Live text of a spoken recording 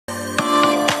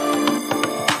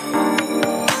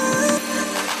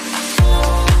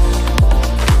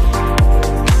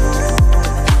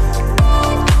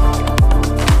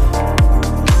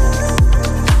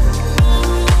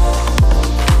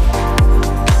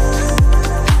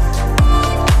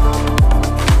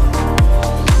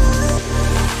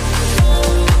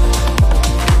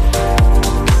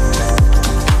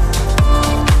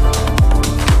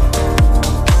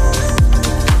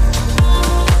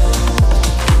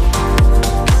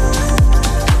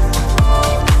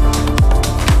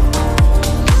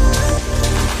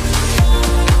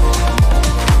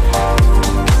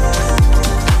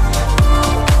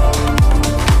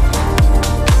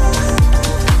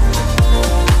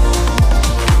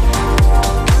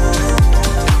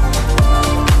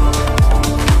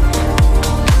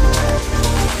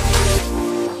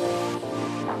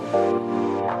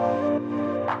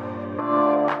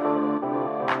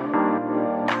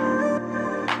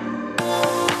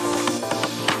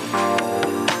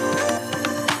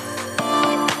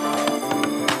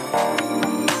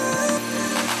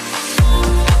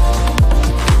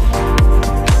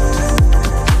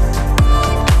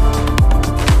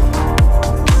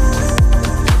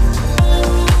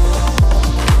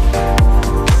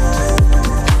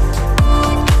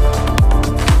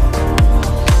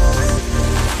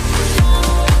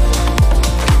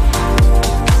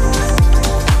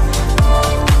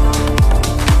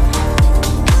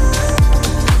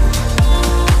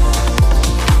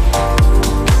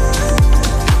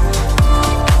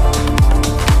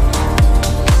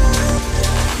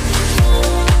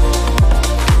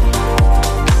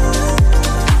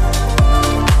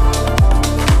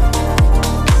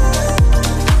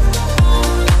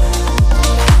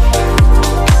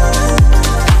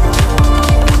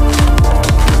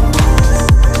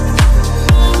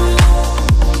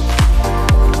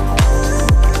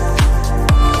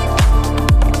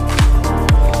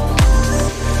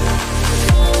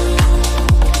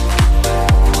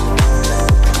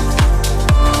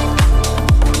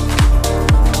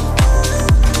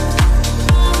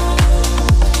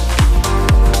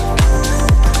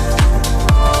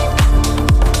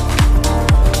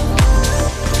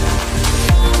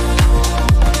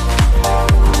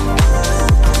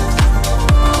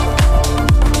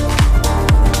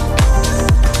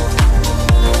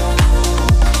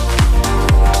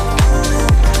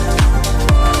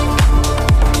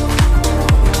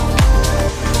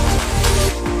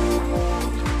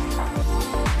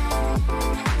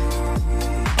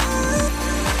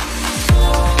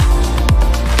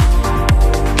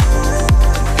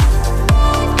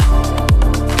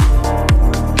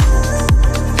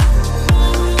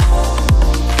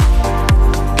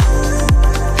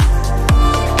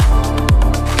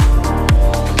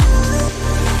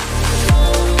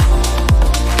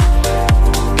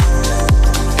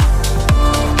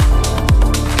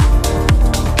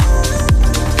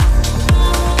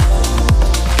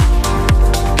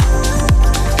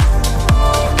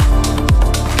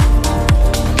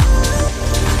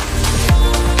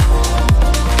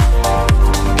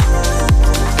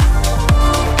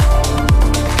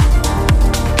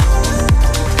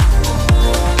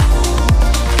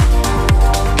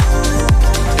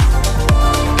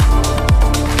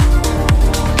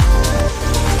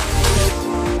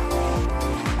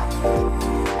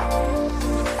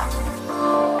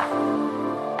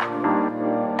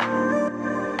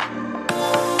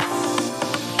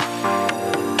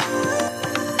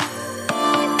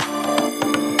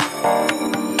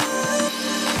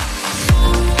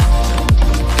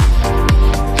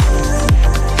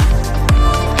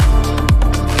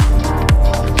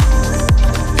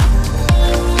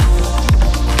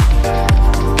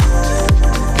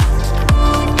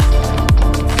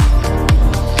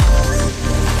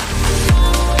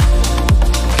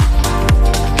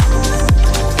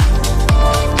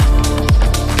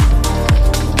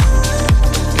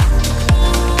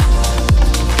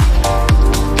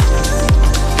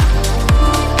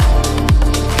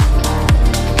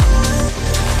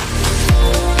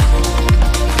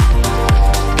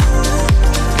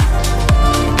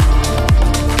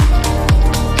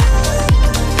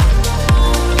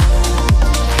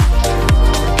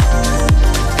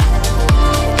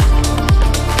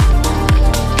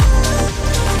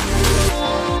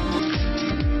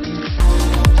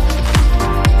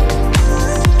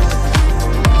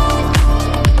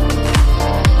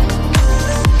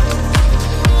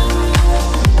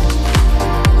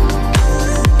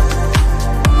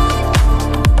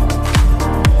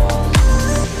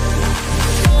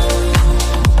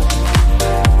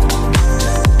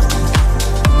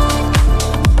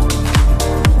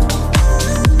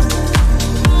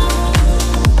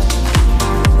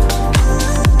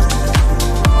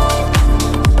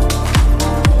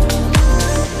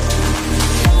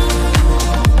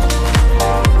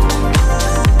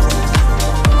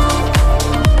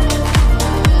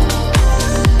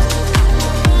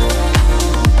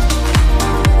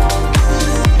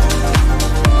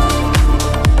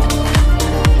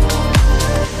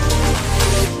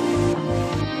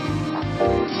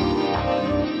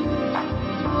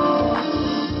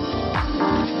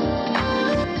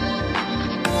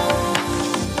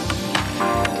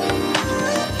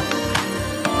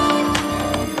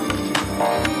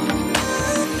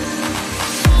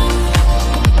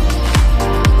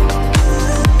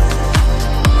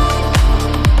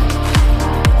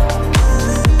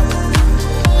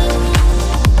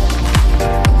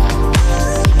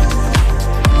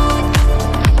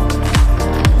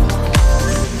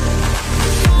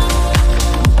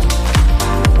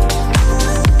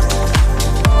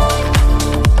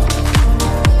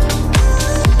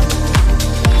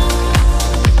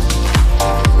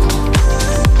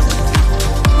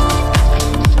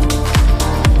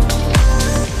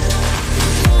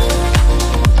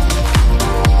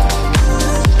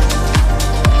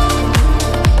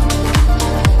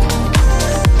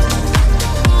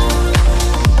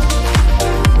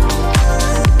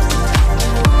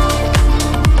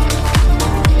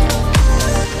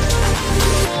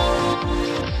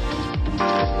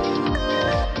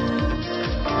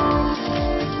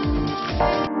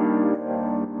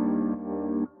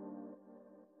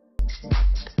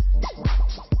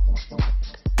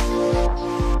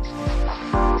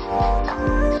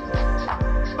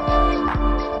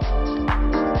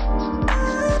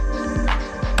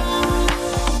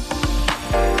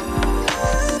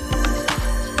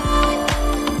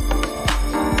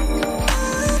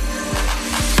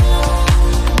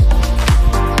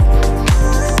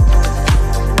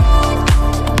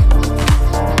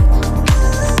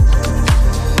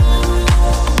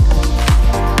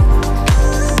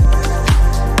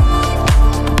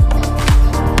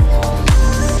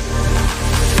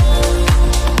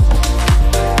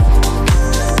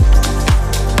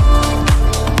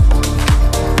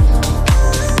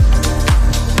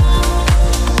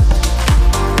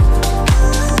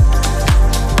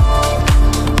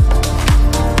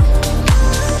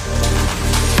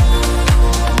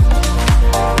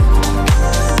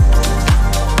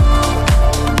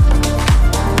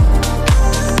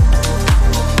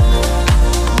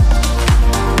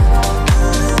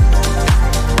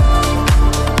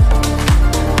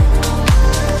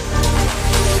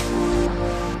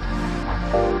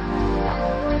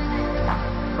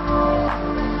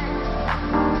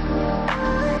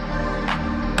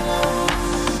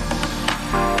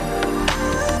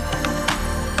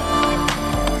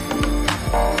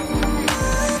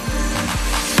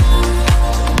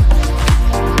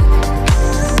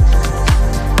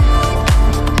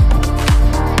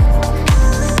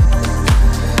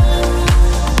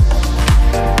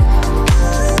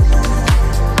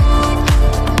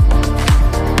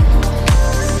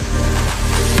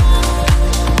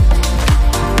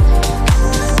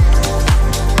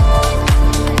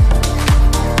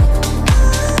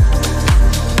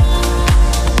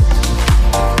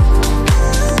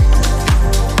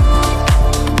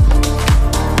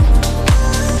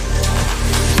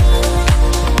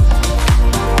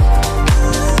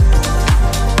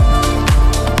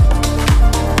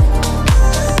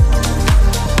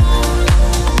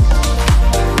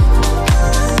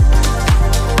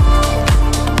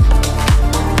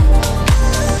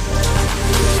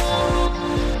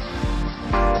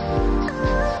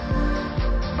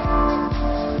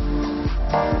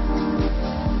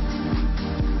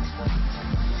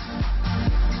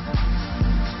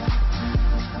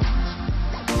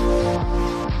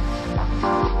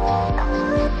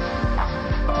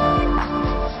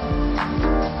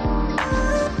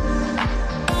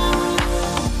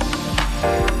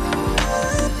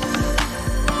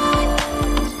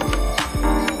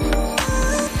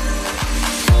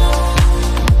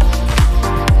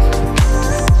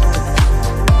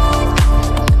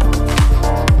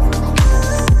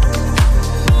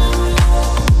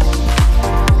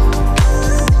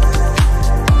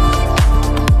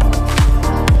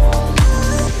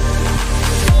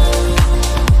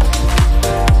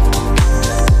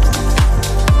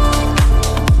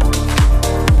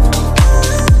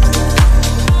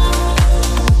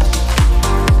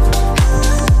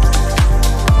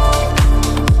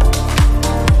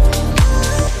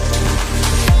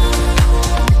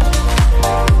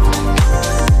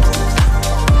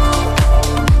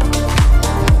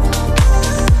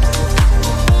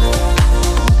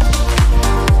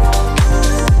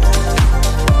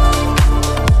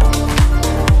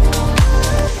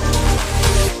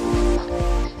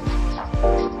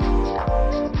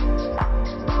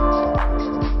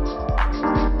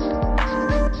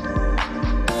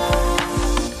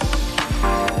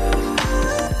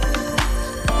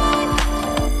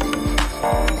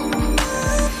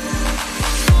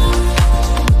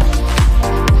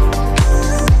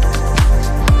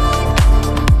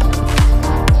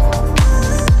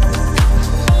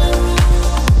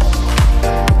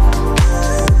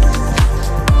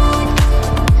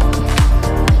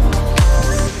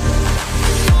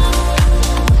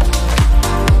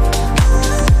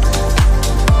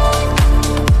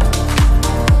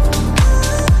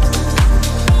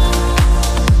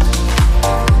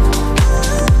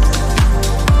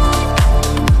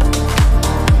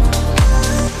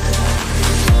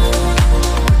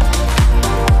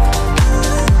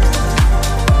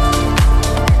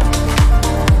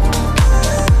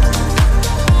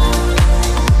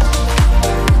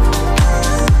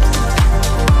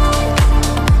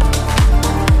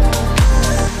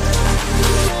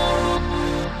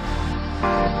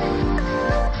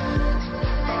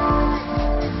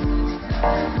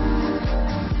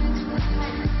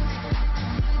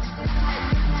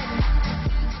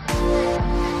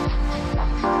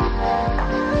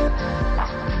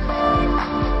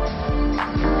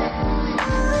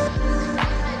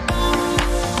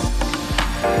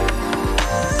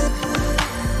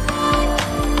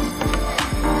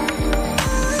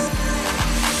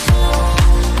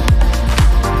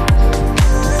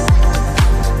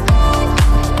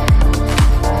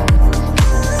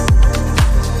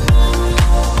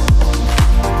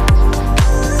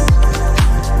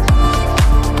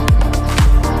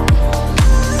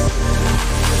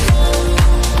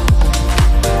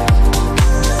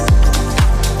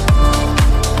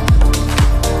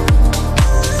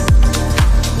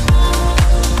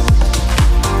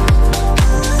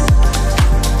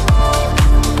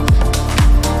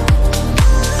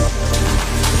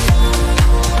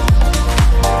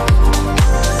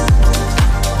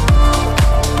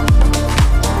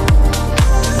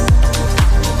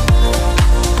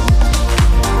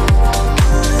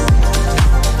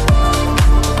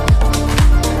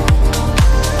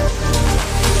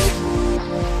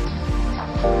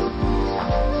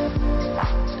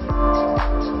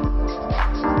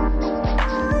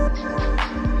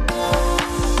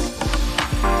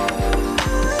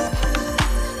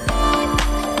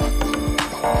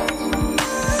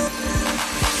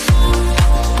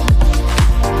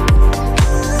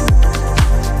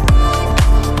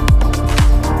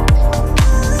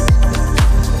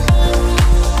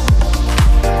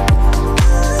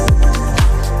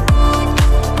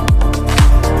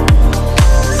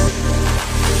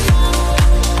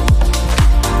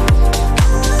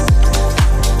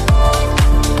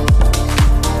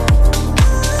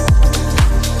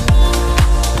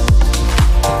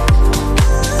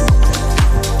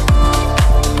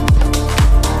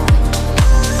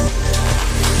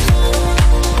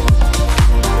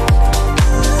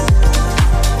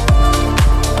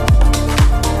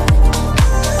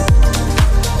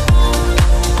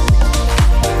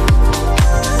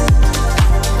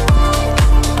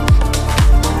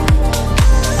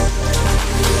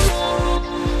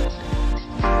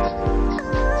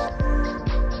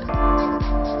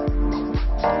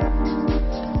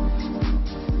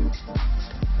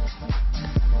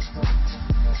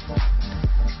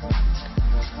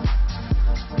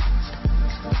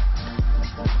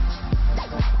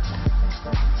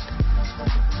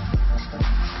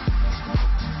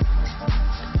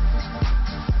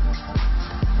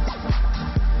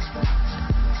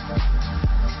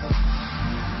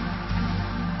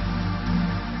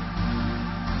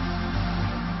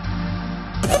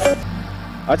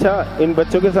अच्छा, इन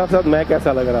बच्चों के साथ साथ मैं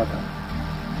कैसा लग रहा था?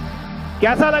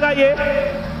 कैसा लगा ये?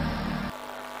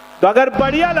 तो अगर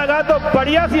बढ़िया लगा तो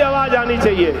बढ़िया सी आवाज आनी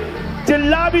चाहिए।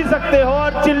 चिल्ला भी सकते हो,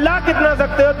 और चिल्ला कितना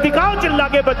सकते हो दिखाओ चिल्ला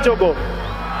के बच्चों को।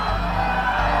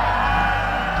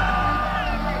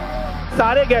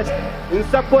 सारे गेस्ट इन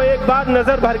सबको एक बार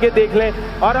नजर भर के देख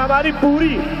लें, और हमारी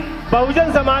पूरी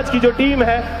बहुजन समाज की जो टीम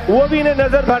है वो भी इन्हें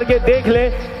नजर भर के देख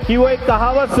लें कि वो एक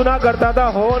कहावत सुना करता था,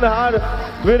 होनहार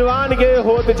विद्वान के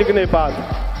होत चिकने पात।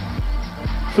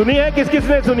 सुनी है? किस किस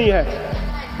ने सुनी है?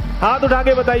 हाथ उठा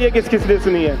के बताइए किस किस ने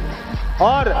सुनी है।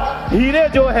 और हीरे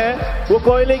जो है वो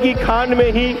कोयले की खान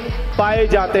में ही पाए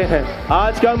जाते हैं।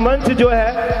 आज का मंच जो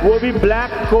है वो भी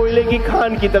ब्लैक कोयले की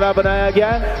खान की तरह बनाया गया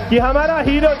है कि हमारा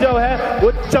हीरो जो है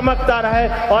वो चमकता रहे,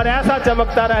 और ऐसा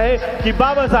चमकता रहे कि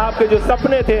बाबा साहब के जो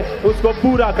सपने थे उसको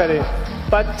पूरा करे।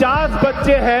 50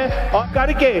 बच्चे हैं और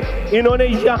करके इन्होंने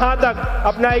यहाँ तक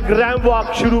अपना एक रैंप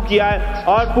वॉक शुरू किया है,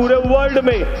 और पूरे वर्ल्ड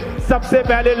में सबसे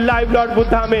पहले लाइव लॉर्ड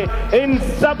बुद्धा में इन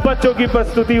सब बच्चों की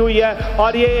प्रस्तुति हुई है,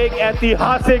 और ये एक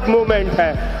ऐतिहासिक मोमेंट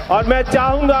है। और मैं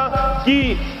चाहूंगा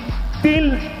कि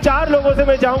 3-4 लोगों से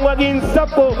मैं चाहूंगा कि इन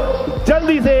सबको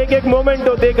जल्दी से एक एक मोमेंट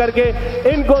दे करके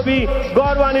इनको भी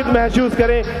गौरवान्वित महसूस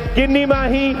करें। गिन्नी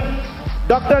माही,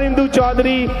 डॉक्टर इंदु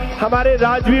चौधरी, हमारे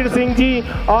राजवीर सिंह जी,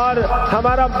 और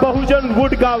हमारा बहुजन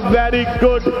वुड का very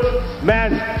good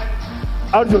man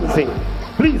Arjun Singh.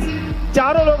 Please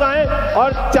चारों लोग आए,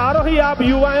 और चारों ही आप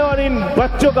युवा हैं, और इन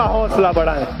बच्चों का हौसला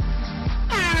बढ़ाएं।